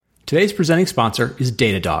Today's presenting sponsor is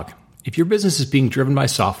Datadog. If your business is being driven by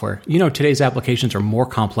software, you know today's applications are more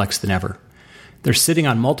complex than ever. They're sitting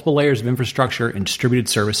on multiple layers of infrastructure and distributed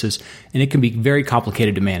services, and it can be very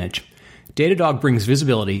complicated to manage. Datadog brings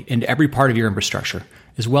visibility into every part of your infrastructure,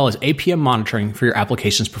 as well as APM monitoring for your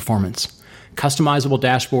application's performance. Customizable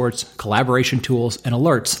dashboards, collaboration tools, and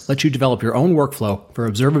alerts let you develop your own workflow for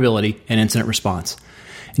observability and incident response.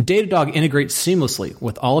 And Datadog integrates seamlessly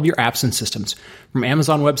with all of your apps and systems, from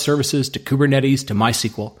Amazon Web Services to Kubernetes to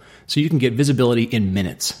MySQL, so you can get visibility in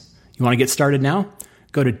minutes. You want to get started now?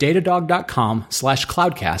 Go to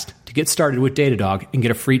datadog.com/cloudcast to get started with Datadog and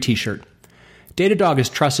get a free t-shirt. Datadog is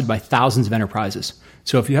trusted by thousands of enterprises.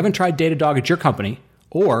 So if you haven't tried Datadog at your company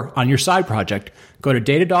or on your side project, go to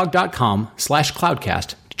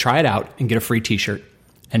datadog.com/cloudcast to try it out and get a free t-shirt.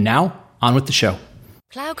 And now, on with the show.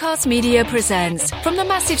 Cloudcast Media presents from the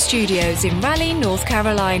massive studios in Raleigh, North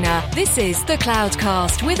Carolina. This is the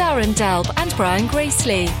Cloudcast with Aaron Delp and Brian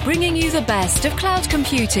Gracely, bringing you the best of cloud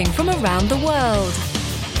computing from around the world.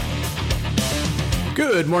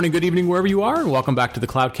 Good morning, good evening, wherever you are, and welcome back to the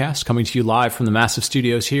Cloudcast, coming to you live from the massive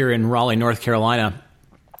studios here in Raleigh, North Carolina.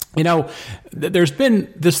 You know, there's been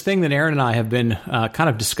this thing that Aaron and I have been kind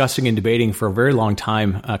of discussing and debating for a very long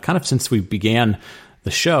time, kind of since we began the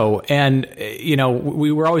show. And, you know,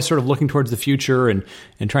 we were always sort of looking towards the future and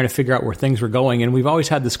trying to figure out where things were going. And we've always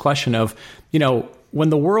had this question of, you know, when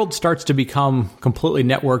the world starts to become completely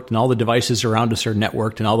networked and all the devices around us are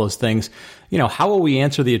networked and all those things, you know, how will we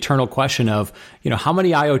answer the eternal question of, you know, how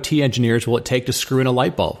many IoT engineers will it take to screw in a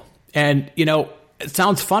light bulb? And, you know, it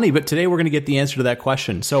sounds funny, but today we're going to get the answer to that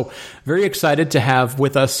question. So very excited to have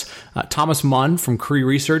with us Thomas Munn from Cree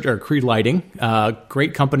Research or Cree Lighting,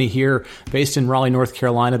 great company here based in Raleigh, North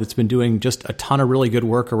Carolina that's been doing just a ton of really good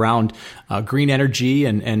work around green energy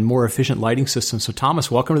and more efficient lighting systems. So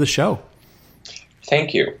Thomas, welcome to the show.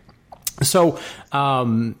 Thank you. So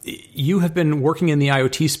you have been working in the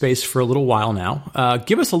IoT space for a little while now.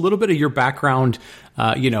 Give us a little bit of your background,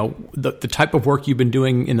 you know, the type of work you've been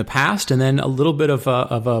doing in the past, and then a little bit of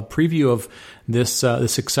a preview of this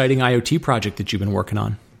exciting IoT project that you've been working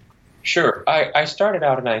on. Sure. I started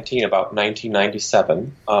out in about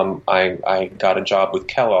 1997. I got a job with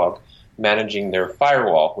Kellogg managing their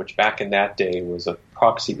firewall, which back in that day was a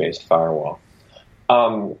proxy-based firewall.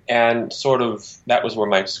 And sort of that was where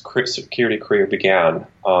my security career began.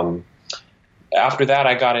 After that,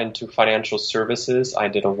 I got into financial services. I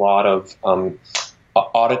did a lot of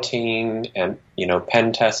auditing and, you know,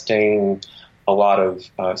 pen testing, a lot of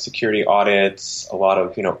security audits, a lot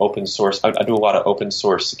of, you know, open source. I do a lot of open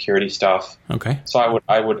source security stuff. Okay. So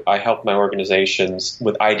I helped my organizations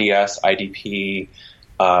with IDS, IDP,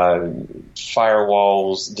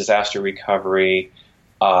 firewalls, disaster recovery.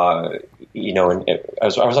 You know, and I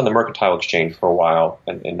was on the Mercantile Exchange for a while,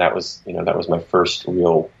 and that was, you know, that was my first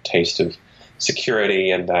real taste of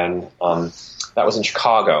security. And then that was in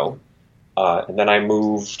Chicago, and then I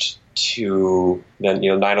moved to, then,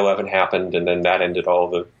 you know, 9/11 happened, and then that ended all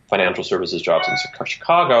the financial services jobs in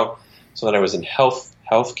Chicago. So then I was in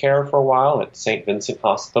healthcare for a while at St. Vincent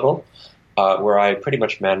Hospital, where I pretty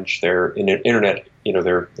much managed their internet, you know,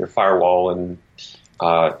 their firewall and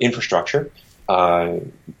infrastructure.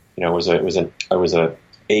 You know, it was a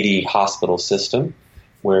 80 hospital system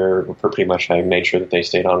where pretty much I made sure that they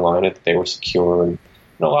stayed online and that they were secure, and, you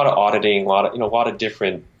know, a lot of auditing, a lot of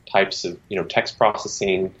different types of, you know, text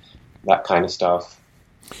processing, that kind of stuff.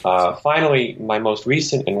 Finally, my most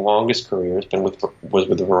recent and longest career was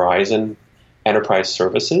with Verizon Enterprise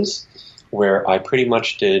Services, where I pretty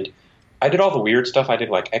much did all the weird stuff. I did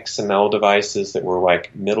like XML devices that were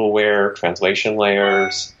like middleware, translation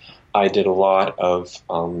layers. I did a lot of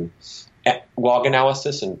log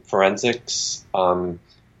analysis and forensics,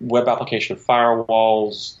 web application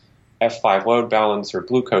firewalls, F5 load balancer,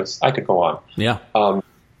 Blue Coats. I could go on. Yeah.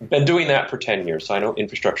 Been doing that for 10 years. So I know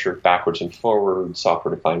infrastructure backwards and forwards,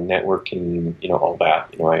 software-defined networking, you know, all that.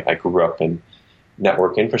 You know, I grew up in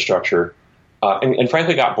network infrastructure and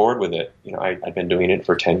frankly got bored with it. You know, I'd been doing it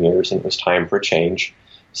for 10 years and it was time for a change.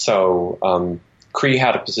 So Cree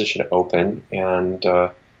had a position open, and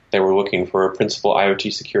they were looking for a principal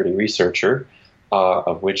IoT security researcher,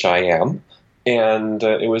 of which I am, and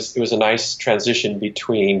it was a nice transition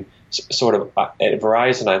between sort of at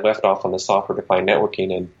Verizon. I left off on the software-defined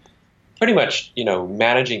networking and pretty much, you know,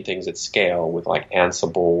 managing things at scale with like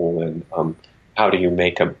Ansible and how do you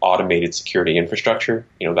make an automated security infrastructure,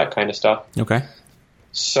 you know, that kind of stuff. Okay.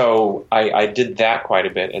 So I did that quite a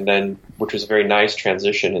bit, and then, which was a very nice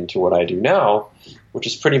transition into what I do now, which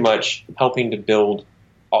is pretty much helping to build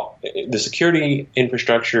the security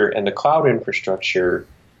infrastructure and the cloud infrastructure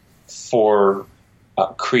for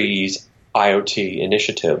Cree's IoT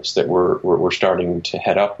initiatives that we're starting to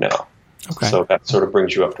head up now. Okay. So that sort of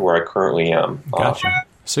brings you up to where I currently am. Gotcha.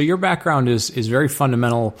 So your background is very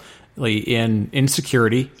fundamentally in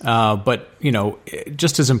security, but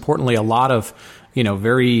just as importantly, a lot of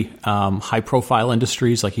very high profile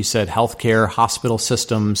industries, like you said, healthcare, hospital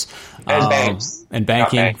systems, and banks, and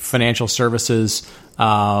banking, financial services.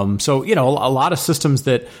 So a lot of systems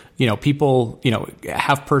that people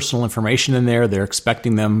have personal information in there. They're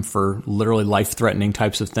expecting them for literally life-threatening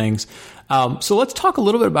types of things. So let's talk a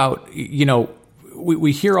little bit about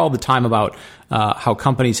we hear all the time about how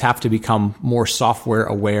companies have to become more software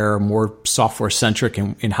aware, more software centric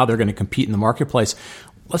in how they're going to compete in the marketplace.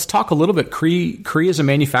 Let's talk a little bit. Cree is a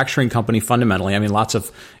manufacturing company fundamentally. I mean, lots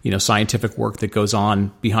of scientific work that goes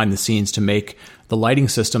on behind the scenes to make the lighting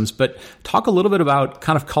systems. But talk a little bit about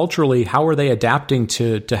kind of culturally, how are they adapting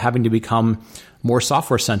to having to become more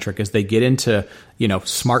software centric as they get into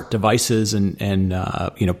smart devices and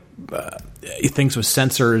things with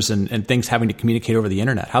sensors and things having to communicate over the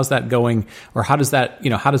internet. How's that going, or how does that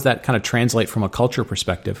kind of translate from a culture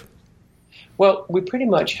perspective? Well, we pretty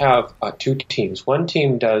much have two teams. One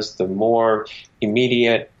team does the more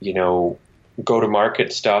immediate,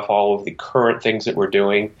 go-to-market stuff, all of the current things that we're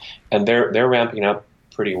doing, and they're ramping up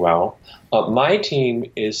pretty well. My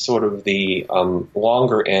team is sort of the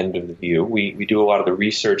longer end of the view. We do a lot of the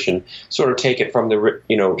research and sort of take it from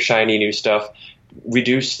the shiny new stuff,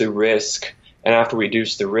 reduce the risk, and after we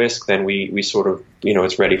reduce the risk, then we sort of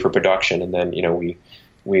it's ready for production, and then we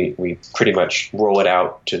pretty much roll it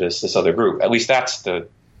out to this other group. At least that's the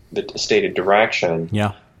stated direction.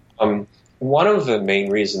 Yeah. One of the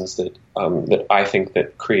main reasons that I think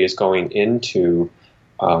that Cree is going into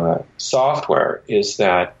software is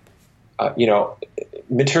that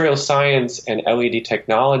material science and LED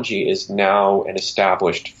technology is now an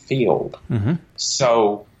established field. Mm-hmm.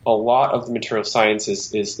 So a lot of the material science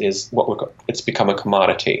is it's become a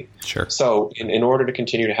commodity. Sure. So in order to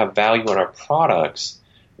continue to have value in our products,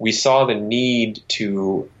 we saw the need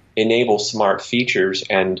to enable smart features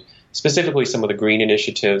and specifically some of the green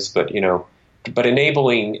initiatives, but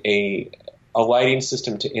enabling a lighting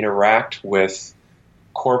system to interact with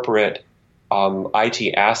corporate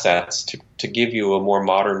IT assets to give you a more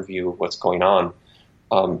modern view of what's going on.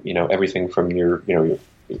 Everything from your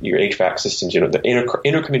HVAC systems, the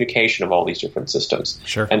intercommunication of all these different systems,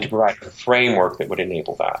 sure, and to provide a framework that would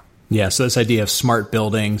enable that. Yeah, so this idea of smart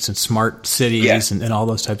buildings and smart cities and all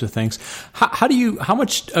those types of things. How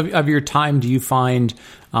much of your time do you find?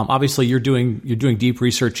 Obviously, you're doing deep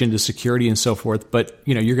research into security and so forth, but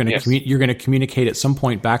you're going to communicate at some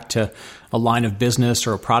point back to a line of business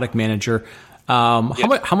or a product manager. How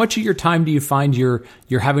much of your time do you find you're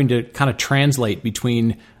having to kind of translate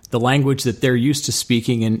between the language that they're used to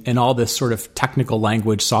speaking and all this sort of technical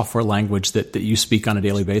language, software language that you speak on a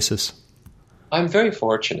daily basis? I'm very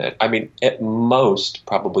fortunate. I mean, at most,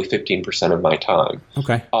 probably 15% of my time.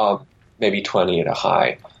 Okay. Maybe 20 at a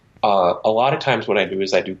high. A lot of times what I do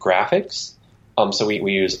is I do graphics. So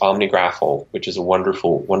we use OmniGraffle, which is a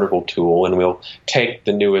wonderful, wonderful tool, and we'll take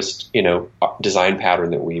the newest, design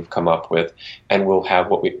pattern that we've come up with, and we'll have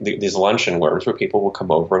these lunch and learns where people will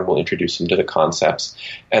come over and we'll introduce them to the concepts,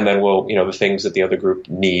 and then we'll, the things that the other group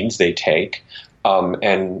needs, they take,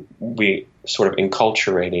 and we sort of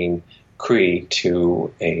enculturating Cree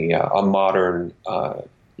to a modern,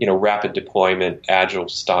 rapid deployment, agile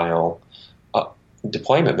style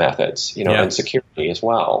deployment methods, and security as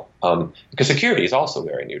well. Because security is also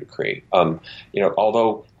very new to Cree.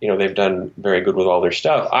 Although they've done very good with all their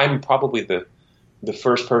stuff, I'm probably the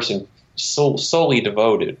first person solely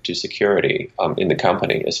devoted to security in the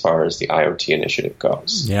company as far as the IoT initiative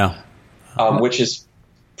goes. Yeah, which is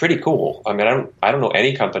pretty cool. I mean, I don't know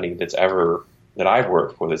any company that I've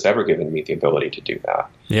worked for that's ever given me the ability to do that.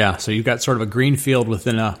 Yeah, so you've got sort of a green field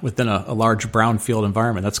within a large brownfield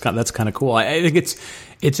environment. That's kind of cool. I think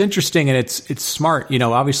it's interesting and it's smart.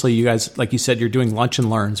 Obviously you guys, like you said, you're doing lunch and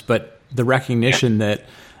learns, but the recognition that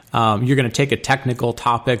you're going to take a technical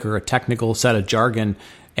topic or a technical set of jargon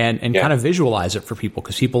and kind of visualize it for people,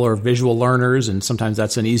 because people are visual learners, and sometimes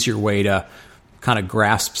that's an easier way to kind of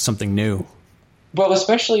grasp something new. Well,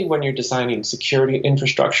 especially when you're designing security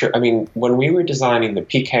infrastructure. I mean, when we were designing the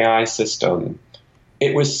PKI system,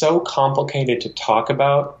 it was so complicated to talk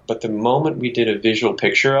about, but the moment we did a visual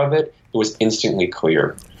picture of it, it was instantly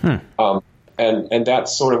clear. And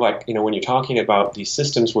that's sort of like, when you're talking about these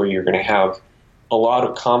systems where you're going to have a lot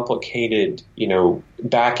of complicated,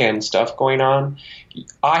 back-end stuff going on,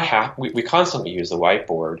 we constantly use the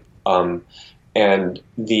whiteboard.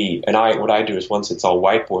 what I do is once it's all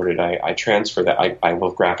whiteboarded, I transfer that. I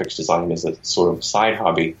love graphics design as a sort of side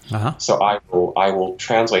hobby, so I will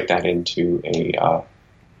translate that into a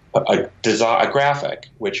graphic,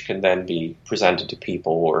 which can then be presented to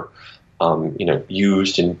people or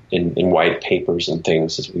used in white papers and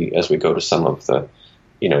things as we go to some of the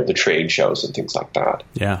the trade shows and things like that.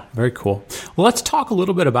 Yeah, very cool. Well, let's talk a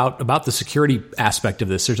little bit about the security aspect of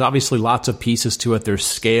this. There's obviously lots of pieces to it. There's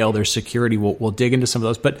scale, there's security. We'll dig into some of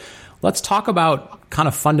those, but let's talk about kind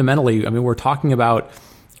of fundamentally. I mean, we're talking about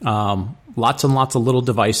lots and lots of little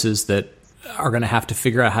devices that are going to have to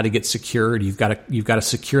figure out how to get secured. You've got to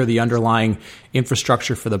secure the underlying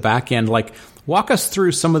infrastructure for the back end. Like, walk us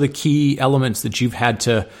through some of the key elements that you've had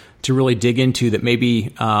to really dig into that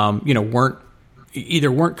maybe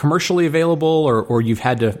weren't commercially available or you've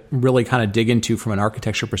had to really kind of dig into from an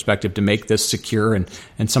architecture perspective to make this secure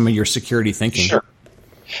and some of your security thinking. Sure.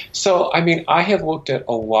 So, I mean, I have looked at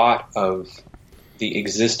a lot of the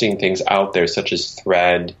existing things out there, such as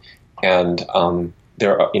Thread and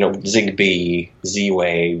there are, Zigbee,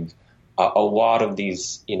 Z-Wave, a lot of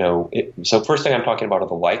these, so first thing I'm talking about are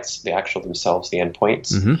the lights, the actual themselves, the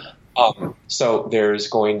endpoints. Mm-hmm. So there's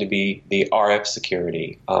going to be the RF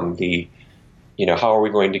security, how are we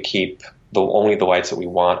going to keep only the lights that we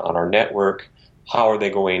want on our network? How are they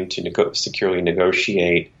going to securely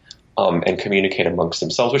negotiate and communicate amongst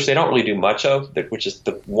themselves, which they don't really do much of, which is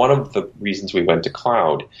one of the reasons we went to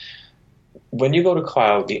cloud. When you go to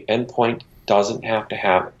cloud, the endpoint doesn't have to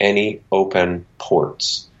have any open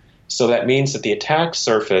ports. So that means that the attack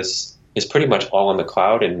surface is pretty much all on the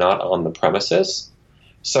cloud and not on the premises.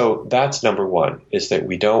 So that's number one, is that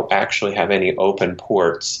we don't actually have any open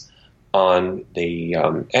ports on the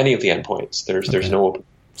any of the endpoints. There's no open.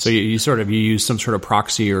 So you use some sort of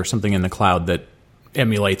proxy or something in the cloud that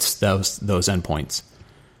emulates those endpoints.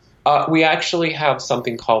 We actually have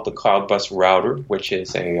something called the Cloud Bus Router, which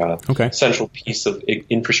is a central piece of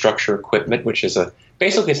infrastructure equipment, which is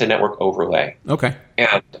basically it's a network overlay. Okay.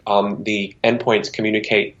 And the endpoints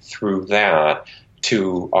communicate through that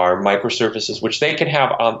to our microservices, which they can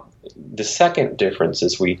have. The second difference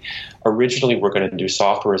is we originally were going to do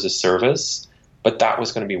software as a service, but that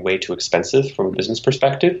was going to be way too expensive from a business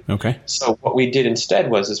perspective. Okay. So what we did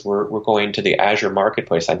instead was we're going to the Azure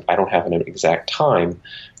Marketplace. I don't have an exact time,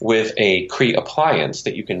 with a Cree appliance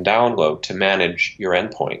that you can download to manage your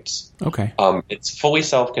endpoints. Okay. It's fully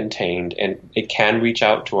self-contained, and it can reach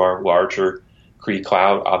out to our larger Cree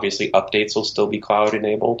cloud. Obviously, updates will still be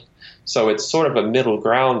cloud-enabled. So it's sort of a middle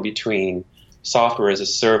ground between software as a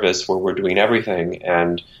service, where we're doing everything,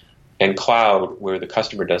 and cloud, where the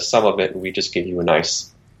customer does some of it, and we just give you a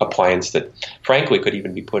nice appliance that, frankly, could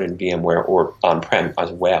even be put in VMware or on-prem as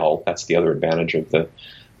well. That's the other advantage of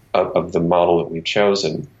the model that we've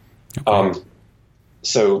chosen. Okay.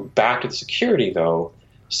 So back to the security, though.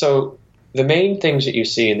 So the main things that you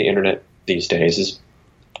see in the internet these days is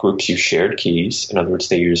groups use shared keys. In other words,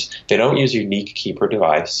 they don't use unique key per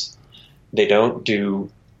device. They don't do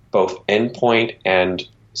both endpoint and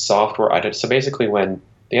software items. So basically, when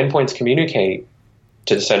the endpoints communicate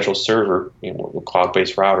to the central server, the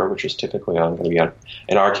cloud-based router, which is typically going to be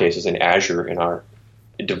in our case, is in Azure in our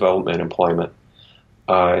development employment.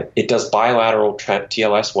 It does bilateral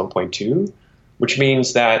TLS 1.2, which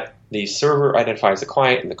means that the server identifies the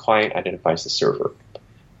client and the client identifies the server,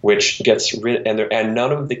 which gets rid, and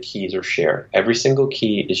none of the keys are shared. Every single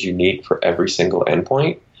key is unique for every single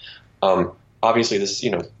endpoint. Obviously,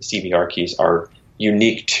 CVR keys are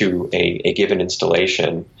unique to a given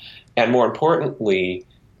installation, and more importantly,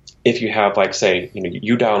 if you have, like, say,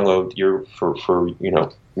 you download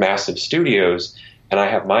for massive studios, and I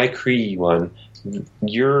have my Cree one,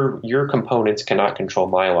 your components cannot control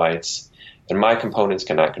my lights, and my components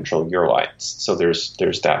cannot control your lights. So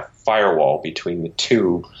there's that firewall between the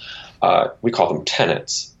two. We call them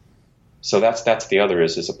tenants. So that's the other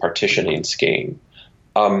is a partitioning scheme.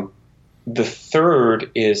 The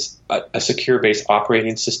third is a secure-based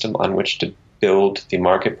operating system on which to build the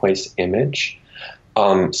marketplace image.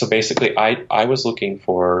 So basically, I was looking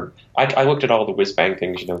for I looked at all the whiz-bang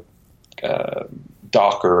things,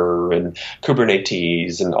 Docker and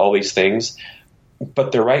Kubernetes and all these things,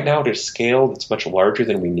 but they're right now at a scale that's much larger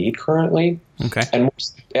than we need currently. Okay.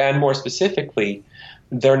 And more specifically,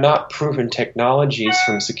 they're not proven technologies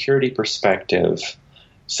from a security perspective.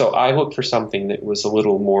 So I looked for something that was a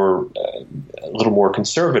little more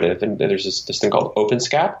conservative, and there's this thing called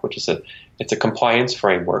OpenSCAP, which is a compliance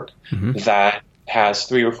framework that has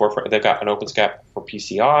 3 or 4. They've got an OpenSCAP for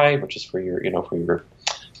PCI, which is for your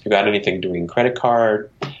if you got anything doing credit card.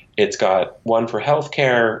 It's got one for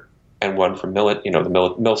healthcare, and one for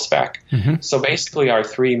the mil spec. So basically our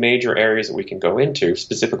three major areas that we can go into,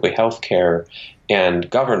 specifically healthcare and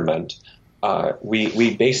government,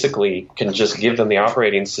 we basically can just give them the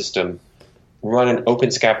operating system, run an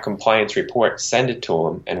OpenSCAP compliance report, send it to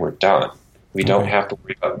them, and we're done. We don't have to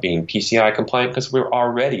worry about being PCI compliant because we're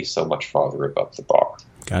already so much farther above the bar.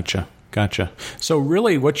 Gotcha. So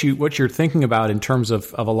really what you're thinking about in terms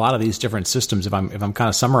of a lot of these different systems, if I'm kind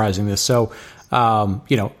of summarizing this, so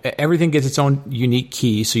everything gets its own unique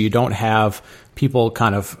key, so you don't have people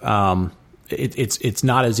kind of it's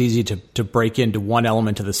not as easy to break into one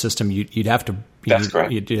element of the system. You'd have to That's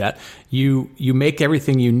correct. You do that. You make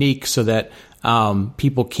everything unique so that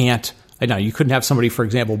people can't. Now, you couldn't have somebody, for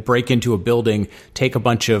example, break into a building, take a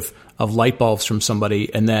bunch of light bulbs from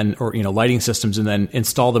somebody, and then, or lighting systems, and then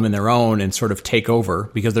install them in their own and sort of take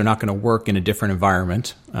over, because they're not going to work in a different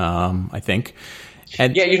environment. I think.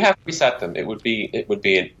 And you'd have to reset them. It would be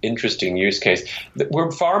an interesting use case.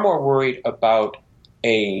 We're far more worried about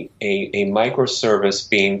a microservice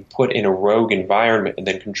being put in a rogue environment and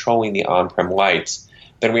then controlling the on-prem lights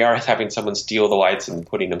than we are having someone steal the lights and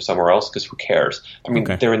putting them somewhere else, because who cares? I mean,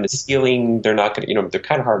 They're in the ceiling. They're not going to, they're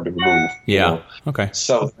kind of hard to remove. Yeah. Okay.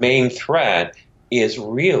 So the main threat is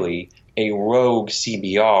really a rogue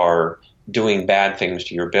CBR doing bad things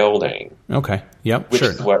to your building. Okay. Yep. Which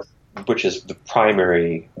is the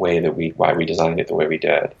primary way why we designed it the way we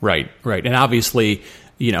did. Right. And obviously,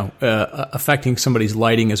 affecting somebody's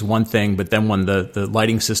lighting is one thing, but then when the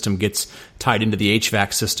lighting system gets tied into the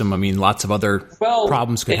HVAC system, I mean, lots of other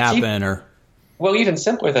problems could happen. Even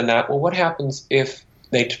simpler than that. Well, what happens if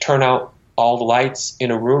they turn out all the lights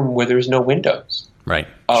in a room where there's no windows? Right.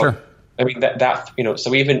 Sure. I mean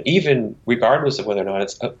so even regardless of whether or not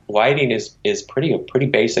it's lighting is pretty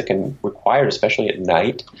basic and required, especially at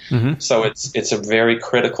night. So it's a very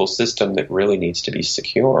critical system that really needs to be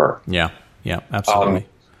secure. Yeah, absolutely.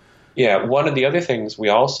 One of the other things we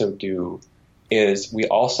also do is we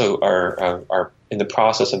also are in the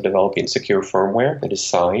process of developing secure firmware that is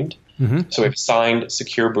signed. So we've signed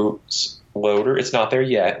Secure Boot's loader. It's not there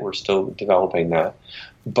yet. We're still developing that.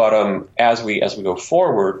 But as we go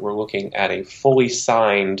forward, we're looking at a fully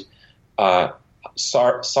signed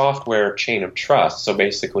software chain of trust. So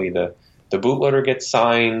basically, the bootloader gets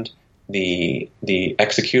signed, the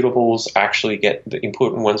executables actually the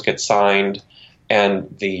important ones get signed,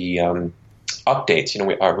 and the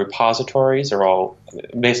updates. Our repositories are all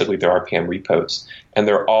basically they're RPM repos, and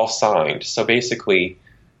they're all signed. So basically,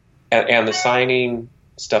 and the signing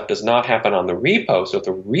stuff does not happen on the repo. So if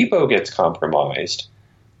the repo gets compromised,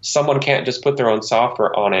 someone can't just put their own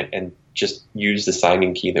software on it and just use the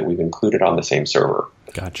signing key that we've included on the same server.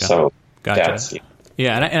 Gotcha. So that's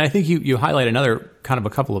and I think you highlight another kind of a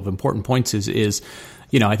couple of important points is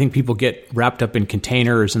I think people get wrapped up in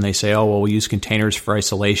containers and they say, oh, well, we'll use containers for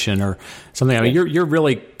isolation or something. I mean, you're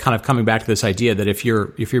really kind of coming back to this idea that if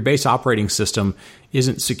your base operating system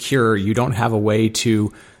isn't secure, you don't have a way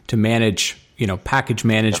to manage package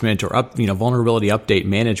management or vulnerability update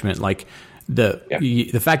management. Like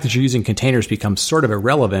the fact that you're using containers becomes sort of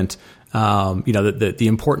irrelevant. The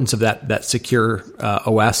importance of that secure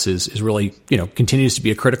OS is really continues to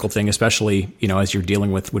be a critical thing, especially as you're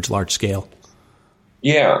dealing with large scale.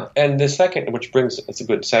 Yeah, and the second, which it's a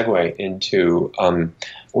good segue into,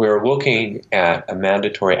 we're looking at a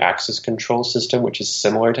mandatory access control system, which is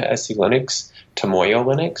similar to SE Linux, Tomoyo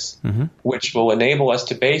Linux, which will enable us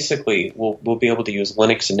to basically, we'll be able to use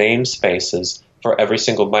Linux namespaces for every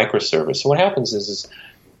single microservice. So what happens is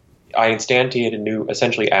I instantiate a new,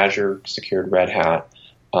 essentially Azure secured Red Hat,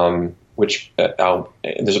 which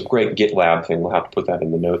there's a great GitLab thing. We'll have to put that in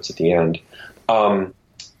the notes at the end.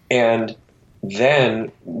 And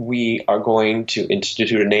then we are going to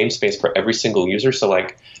institute a namespace for every single user. So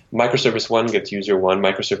like microservice 1 gets user 1,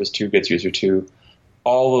 microservice 2 gets user 2.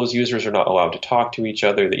 All those users are not allowed to talk to each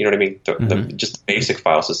other. You know what I mean? Just the basic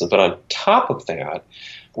file system. But on top of that,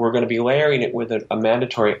 we're going to be layering it with a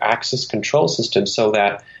mandatory access control system so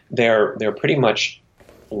that they're pretty much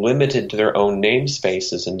limited to their own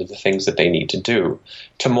namespaces and to the things that they need to do.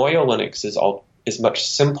 Tomoyo Linux is much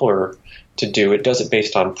simpler to do. It does it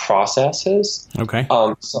based on processes. Okay.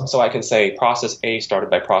 So I can say process A started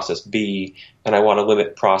by process B, and I want to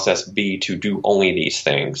limit process B to do only these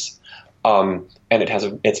things. And it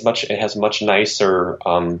has much nicer,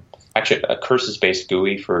 actually a curses based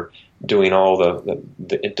GUI for doing all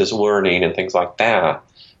it does learning and things like that.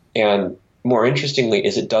 And more interestingly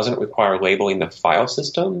is it doesn't require labeling the file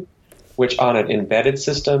system, which on an embedded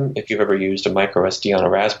system, if you've ever used a micro SD on a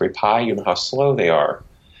Raspberry Pi, you know how slow they are.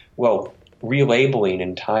 Well, relabeling an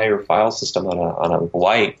entire file system on a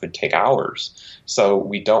light would take hours. So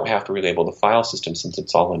we don't have to relabel the file system since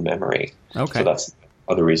it's all in memory. Okay. So that's the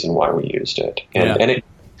other reason why we used it. And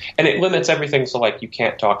it limits everything. So like you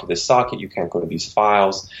can't talk to this socket, you can't go to these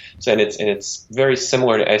files. So and it's very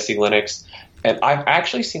similar to SE Linux. And I've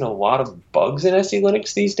actually seen a lot of bugs in SE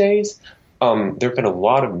Linux these days. There have been a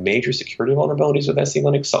lot of major security vulnerabilities with SE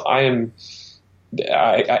Linux. So I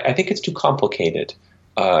think it's too complicated.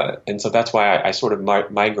 And so that's why I sort of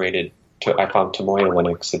migrated to Tomoya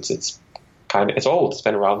Linux. It's old. It's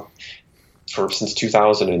been around since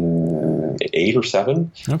 2008 or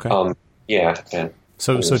 7. Okay. And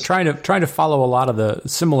so trying to follow a lot of the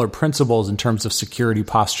similar principles in terms of security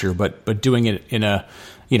posture, but doing it in a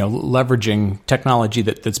leveraging technology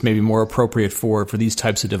that's maybe more appropriate for these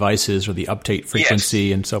types of devices or the update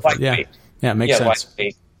frequency and so forth. Lightweight. Yeah, it makes sense.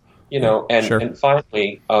 Lightweight. And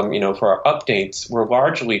finally, for our updates, we're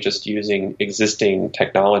largely just using existing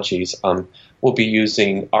technologies. We'll be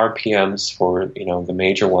using RPMs for, the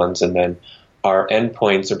major ones, and then our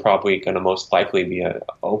endpoints are probably going to most likely be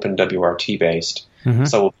OpenWRT based. Mm-hmm.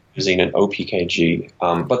 So we'll be using an OPKG.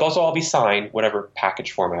 But those will all be signed, whatever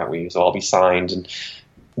package format we use, will all be signed. And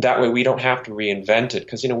that way we don't have to reinvent it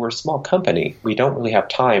because, we're a small company. We don't really have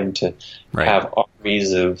time to have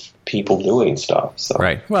armies of people doing stuff. So.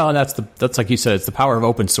 Right. Well, and that's like you said, it's the power of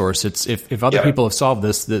open source. It's if other people have solved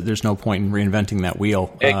this, there's no point in reinventing that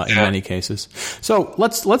wheel in many cases. So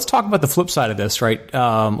let's talk about the flip side of this, right?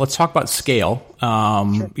 Let's talk about scale.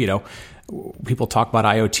 Sure. People talk about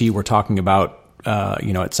IoT. We're talking about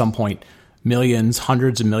at some point millions,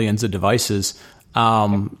 hundreds of millions of devices.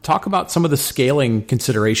 Talk about some of the scaling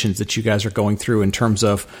considerations that you guys are going through in terms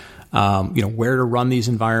of, where to run these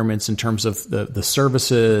environments in terms of the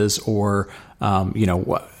services or,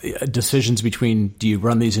 decisions between, do you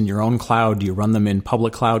run these in your own cloud? Do you run them in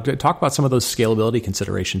public cloud? Talk about some of those scalability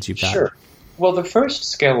considerations you've got. Sure. Well, the first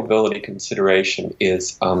scalability consideration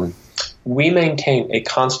is we maintain a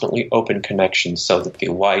constantly open connection so that the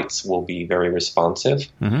lights will be very responsive.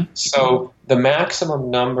 Mm-hmm. So the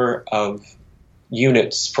maximum number of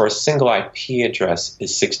units for a single IP address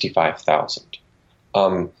is 65,000.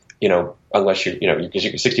 Unless because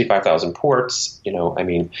you 65,000 ports,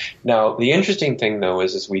 Now, the interesting thing, though,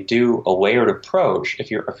 is we do a layered approach,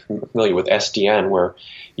 if you're familiar with SDN, where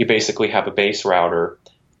you basically have a base router.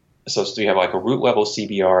 So you have like a root level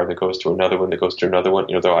CBR that goes to another one, that goes to another one.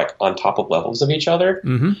 They're like on top of levels of each other.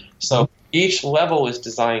 Mm-hmm. So each level is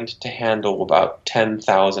designed to handle about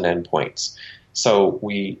 10,000 endpoints. So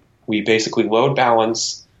we basically load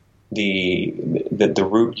balance the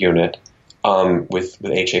root unit with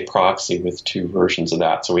HA proxy with 2 versions of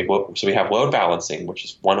that. So we have load balancing, which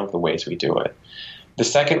is one of the ways we do it. The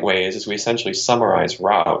second way is we essentially summarize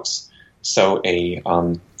routes. So a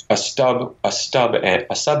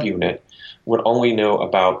subunit would only know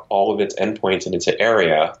about all of its endpoints in its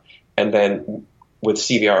area, and then with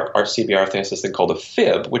CBR, our CBR has this thing called a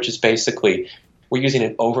fib, which is basically we're using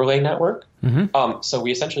an overlay network. Mm-hmm. So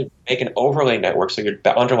we essentially make an overlay network, so your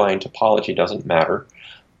underlying topology doesn't matter.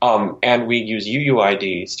 And we use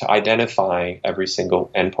UUIDs to identify every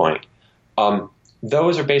single endpoint.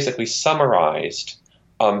 Those are basically summarized,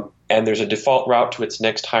 and there's a default route to its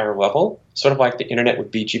next higher level, sort of like the internet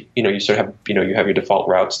with BGP. You sort of have, you have your default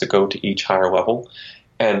routes that go to each higher level.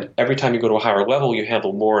 And every time you go to a higher level, you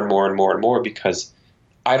handle more and more and more and more, because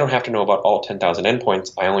I don't have to know about all 10,000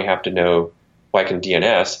 endpoints. I only have to know, like in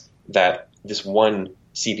DNS, that this one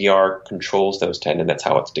CBR controls those 10, and that's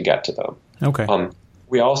how it's to get to them. Okay.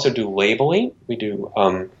 We also do labeling. We do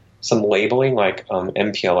some labeling like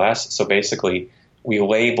MPLS. So basically, we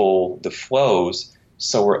label the flows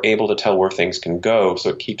so we're able to tell where things can go, so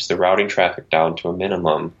it keeps the routing traffic down to a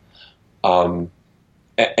minimum. And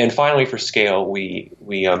finally, for scale, we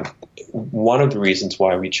one of the reasons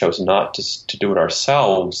why we chose not to do it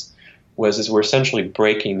ourselves was we're essentially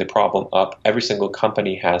breaking the problem up. Every single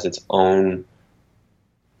company has its own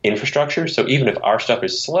infrastructure, so even if our stuff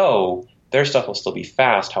is slow, their stuff will still be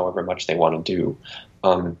fast, however much they want to do.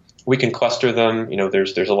 We can cluster them.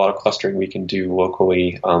 There's a lot of clustering we can do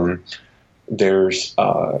locally. But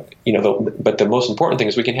the most important thing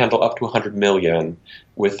is we can handle up to 100 million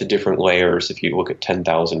with the different layers. If you look at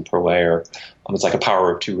 10,000 per layer, it's like a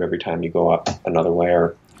power of 2 every time you go up another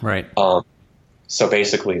layer. Right. So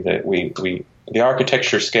basically, the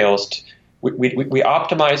architecture scales. We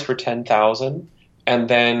optimize for 10,000, and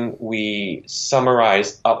then we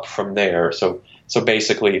summarize up from there. So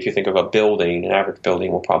basically, if you think of a building, an average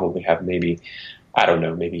building will probably have maybe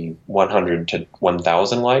 100 to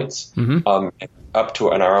 1,000 lights. Mm-hmm. Up to,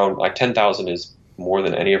 and our own, like 10,000 is more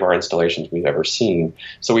than any of our installations we've ever seen.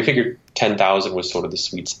 So we figured 10,000 was sort of the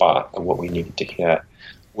sweet spot of what we needed to hit,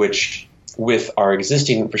 which with our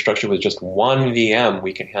existing infrastructure with just one VM,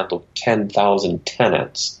 we can handle 10,000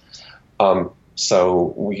 tenants.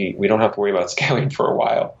 So we don't have to worry about scaling for a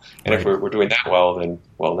while. And if we're doing that well, then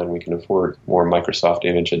we can afford more Microsoft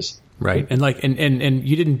images. Right. And and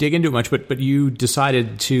you didn't dig into it much, but you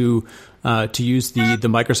decided to use the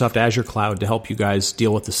Microsoft Azure cloud to help you guys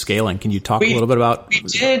deal with the scaling. Can you talk a little bit about? We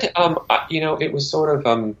did. It was sort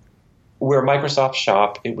of where Microsoft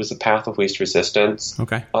shop. It was a path of least resistance.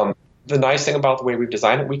 Okay. The nice thing about the way we've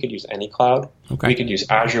designed it, we could use any cloud. Okay. We could use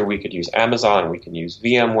Azure, we could use Amazon, we can use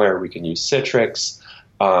VMware, we can use Citrix,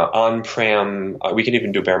 on-prem. We can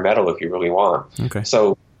even do bare metal if you really want. Okay.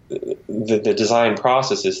 So the design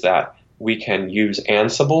process is that we can use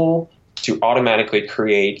Ansible to automatically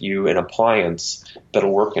create you an appliance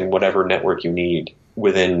that'll work in whatever network you need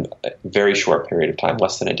within a very short period of time,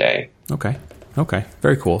 less than a day. Okay,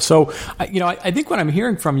 very cool. So, I think what I'm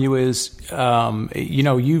hearing from you is,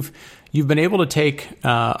 you've been able to take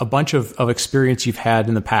a bunch of experience you've had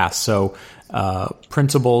in the past. So,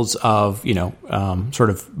 principles of sort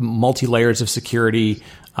of multi layers of security,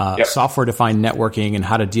 software-defined networking, and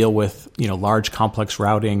how to deal with large complex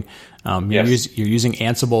routing. You're using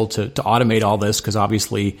Ansible to automate all this because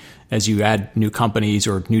obviously, as you add new companies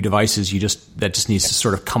or new devices, that just needs to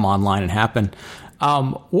sort of come online and happen.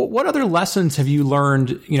 What other lessons have you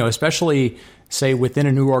learned, especially say within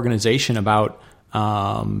a new organization about,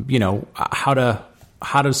 how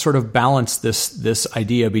to sort of balance this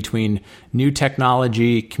idea between new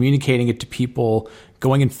technology, communicating it to people,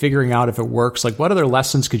 going and figuring out if it works? Like, what other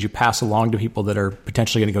lessons could you pass along to people that are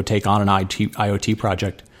potentially going to go take on an IoT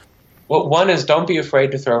project? Well, one is don't be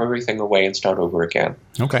afraid to throw everything away and start over again.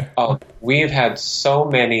 Okay. We've had so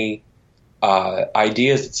many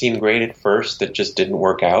ideas that seemed great at first that just didn't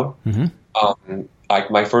work out. Mm-hmm. Like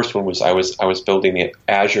my first one was I was building the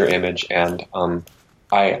Azure image, and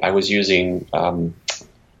I was using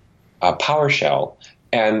PowerShell,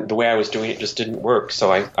 and the way I was doing it just didn't work.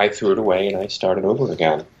 So I threw it away and I started over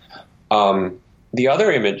again. The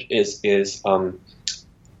other image is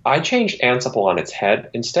I changed Ansible on its head.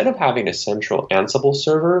 Instead of having a central Ansible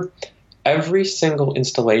server, every single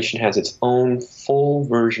installation has its own full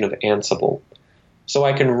version of Ansible. So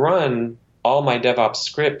I can run all my DevOps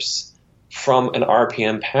scripts from an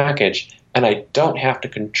RPM package, and I don't have to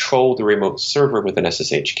control the remote server with an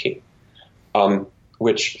SSH key,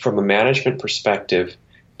 which from a management perspective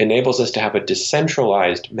enables us to have a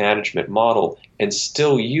decentralized management model and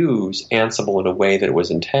still use Ansible in a way that it was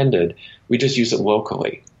intended. We just use it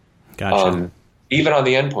locally. Gotcha. Even on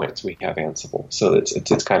the endpoints, we have Ansible. So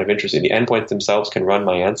it's kind of interesting. The endpoints themselves can run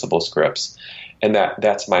my Ansible scripts, and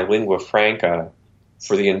that's my lingua franca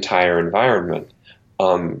for the entire environment.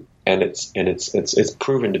 And it's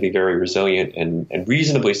proven to be very resilient and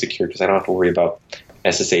reasonably secure because I don't have to worry about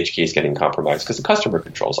SSH keys getting compromised because the customer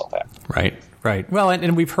controls all that. Right. Well,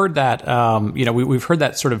 and we've heard that. We've heard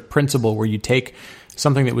that sort of principle where you take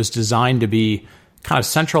something that was designed to be kind of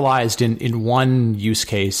centralized in one use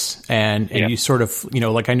case, and you sort of,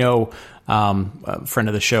 like I know a friend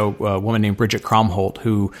of the show, a woman named Bridget Cromholt,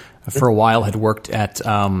 who for a while had worked at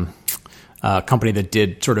a company that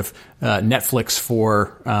did sort of Netflix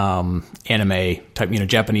for anime type,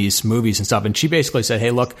 Japanese movies and stuff. And she basically said,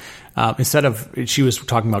 hey, look, she was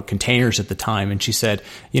talking about containers at the time. And she said,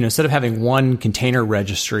 instead of having one container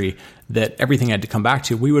registry that everything had to come back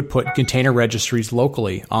to, we would put container registries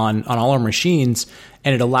locally on all our machines.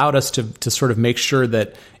 And it allowed us to sort of make sure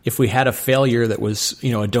that if we had a failure that was,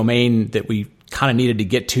 a domain that we kind of needed to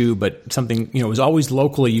get to, but something, was always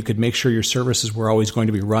locally, you could make sure your services were always going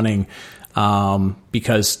to be running.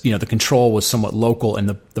 Because, the control was somewhat local and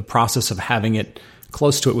the process of having it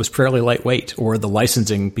close to it was fairly lightweight, or the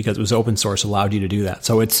licensing, because it was open source, allowed you to do that.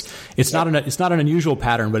 So it's not an unusual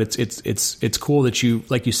pattern, but it's cool that you,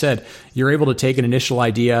 like you said, you're able to take an initial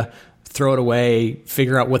idea, throw it away,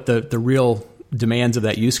 figure out what the real demands of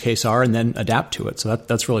that use case are, and then adapt to it. So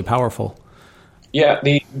that's really powerful. Yeah,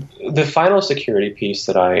 the final security piece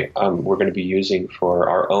that we're going to be using for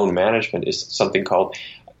our own management is something called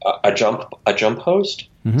a jump host.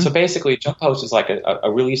 Mm-hmm. So basically, a jump host is like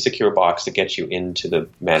a really secure box that gets you into the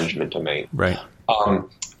management domain. Right.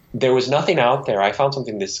 There was nothing out there. I found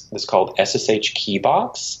something this called SSH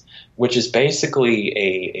Keybox, which is basically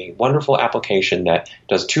a wonderful application that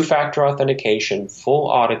does two-factor authentication, full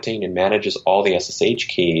auditing, and manages all the SSH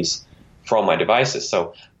keys for all my devices.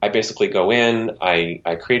 So I basically go in,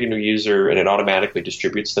 I create a new user, and it automatically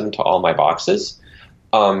distributes them to all my boxes.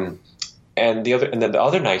 And then the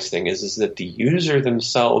other nice thing is that the user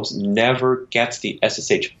themselves never gets the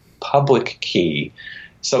SSH public key.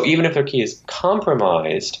 So even if their key is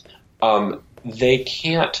compromised, they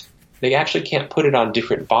actually can't put it on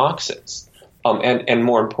different boxes. And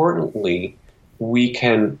more importantly, we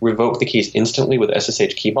can revoke the keys instantly with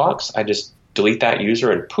SSH Keybox. I just delete that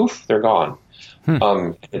user and poof, they're gone. It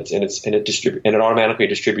automatically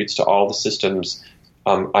distributes to all the systems.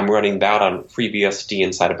 I'm running that on FreeBSD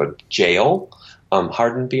inside of a jail,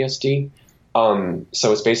 hardened BSD.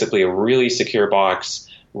 So it's basically a really secure box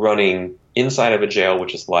running inside of a jail,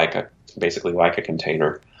 which is basically like a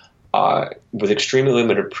container, with extremely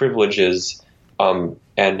limited privileges. And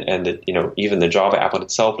even the Java applet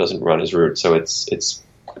itself doesn't run as root. So it's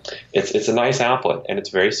a nice applet, and it's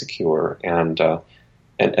very secure. And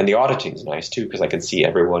the auditing is nice too, because I can see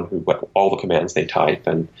all the commands they type,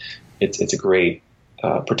 and it's a great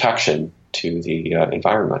protection to the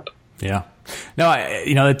environment. Yeah. No,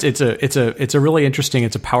 it's a really interesting,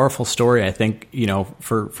 it's a powerful story. I think,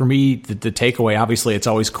 for me, the takeaway, obviously, it's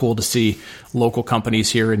always cool to see local companies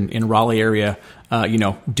here in Raleigh area,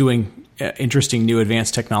 doing interesting new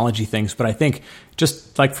advanced technology things. But I think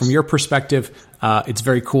just like from your perspective, it's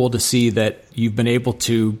very cool to see that you've been able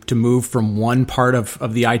to move from one part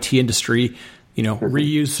of the IT industry,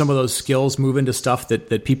 reuse some of those skills, move into stuff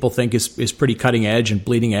that people think is pretty cutting edge and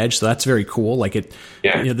bleeding edge. So that's very cool.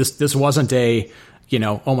 This wasn't a,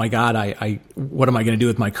 oh my God, I what am I going to do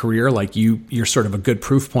with my career? Like you're sort of a good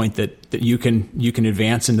proof point that you can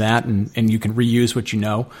advance in that and you can reuse what you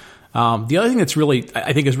know. The other thing that's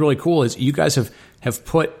I think is really cool is you guys have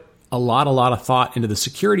put a lot of thought into the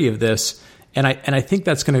security of this. And I think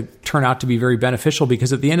that's going to turn out to be very beneficial,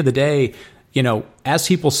 because at the end of the day, as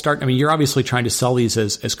people start, you're obviously trying to sell these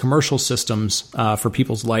as commercial systems for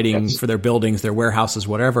people's lighting, for their buildings, their warehouses,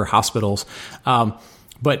 whatever, hospitals.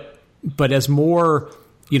 But as more,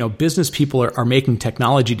 business people are making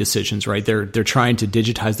technology decisions, right? They're trying to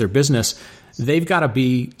digitize their business. They've got to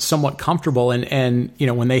be somewhat comfortable. And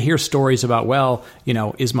when they hear stories about,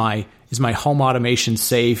 is my home automation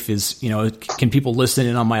safe? Can people listen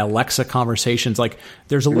in on my Alexa conversations? Like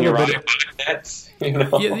there's a little bit of,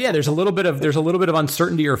 yeah, there's a little bit of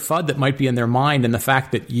uncertainty or FUD that might be in their mind. And the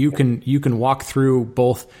fact that you can walk through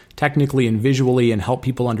both technically and visually and help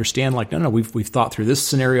people understand, like, no, we've thought through this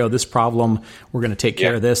scenario, this problem, we're going to take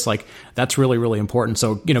care of this. Like that's really, really important.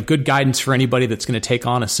 So, good guidance for anybody that's going to take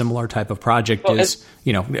on a similar type of project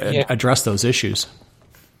address those issues.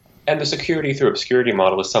 And the security through obscurity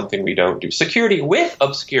model is something we don't do. Security with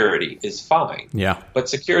obscurity is fine. Yeah. But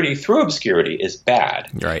security through obscurity is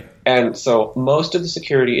bad. Right. And so most of the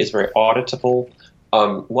security is very auditable.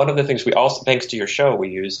 One of the things we also, thanks to your show, we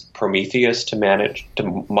use Prometheus to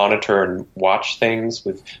monitor and watch things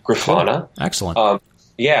with Grafana. Cool. Excellent.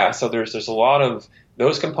 So there's a lot of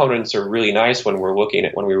those components are really nice when we were looking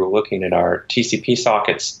at our TCP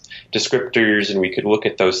sockets descriptors, and we could look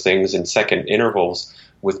at those things in second intervals.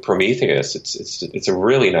 With Prometheus, it's a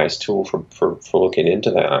really nice tool for looking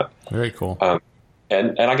into that. Very cool.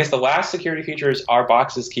 And I guess the last security feature is our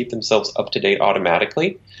boxes keep themselves up to date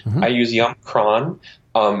automatically. Mm-hmm. I use Yum Cron,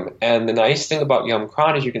 and the nice thing about Yum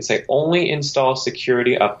Cron is you can say only install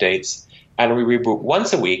security updates, and we reboot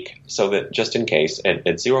once a week, so that just in case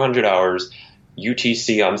at 0 hours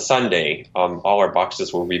UTC on Sunday, all our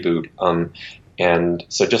boxes will reboot, and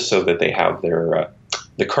so just so that they have their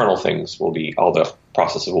the kernel things will be, all the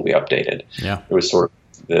processes will be updated. Yeah. It was sort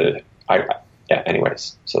of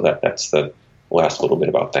anyways. So that's the last little bit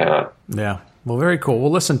about that. Yeah. Well, very cool.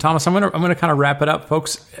 Well, listen, Thomas, I'm going to kind of wrap it up,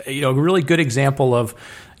 folks. A really good example of,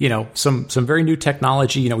 some very new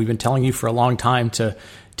technology. We've been telling you for a long time to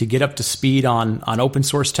get up to speed on open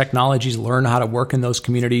source technologies, learn how to work in those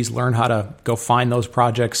communities, learn how to go find those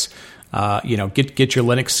projects. Get your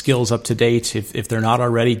Linux skills up to date. If they're not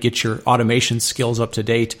already, get your automation skills up to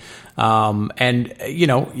date. Like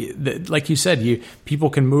you said, people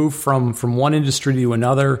can move from one industry to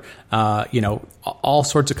another. All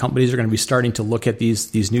sorts of companies are going to be starting to look at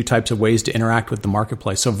these new types of ways to interact with the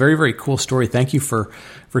marketplace. So very, very cool story. Thank you for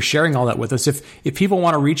sharing all that with us. If people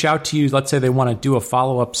want to reach out to you, let's say they want to do a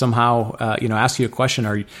follow-up somehow, ask you a question,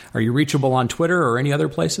 are you reachable on Twitter or any other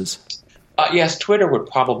places? Yes, Twitter would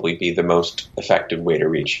probably be the most effective way to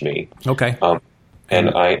reach me. Okay. And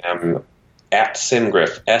I am at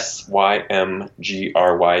Simgryph, SYMGRYPH.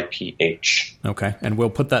 Okay, and we'll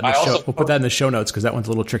put that in the show. We'll put that in the show notes because that one's a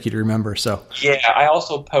little tricky to remember. So yeah, I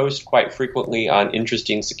also post quite frequently on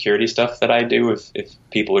interesting security stuff that I do. If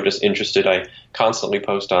people are just interested, I constantly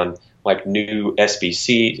post on like new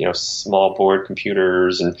SBC, small board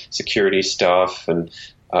computers and security stuff, and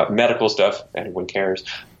medical stuff. Anyone cares.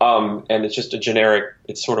 And it's just a generic,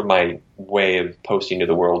 it's sort of my way of posting to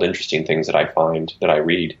the world interesting things that I find, that I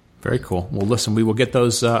read. Very cool. Well, listen, we will get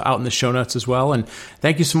those out in the show notes as well. And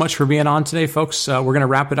thank you so much for being on today, folks. We're going to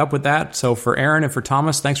wrap it up with that. So for Aaron and for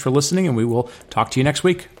Thomas, thanks for listening, and we will talk to you next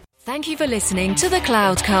week. Thank you for listening to The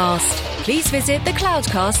Cloudcast. Please visit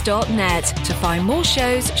thecloudcast.net to find more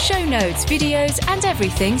shows, show notes, videos, and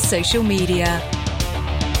everything social media.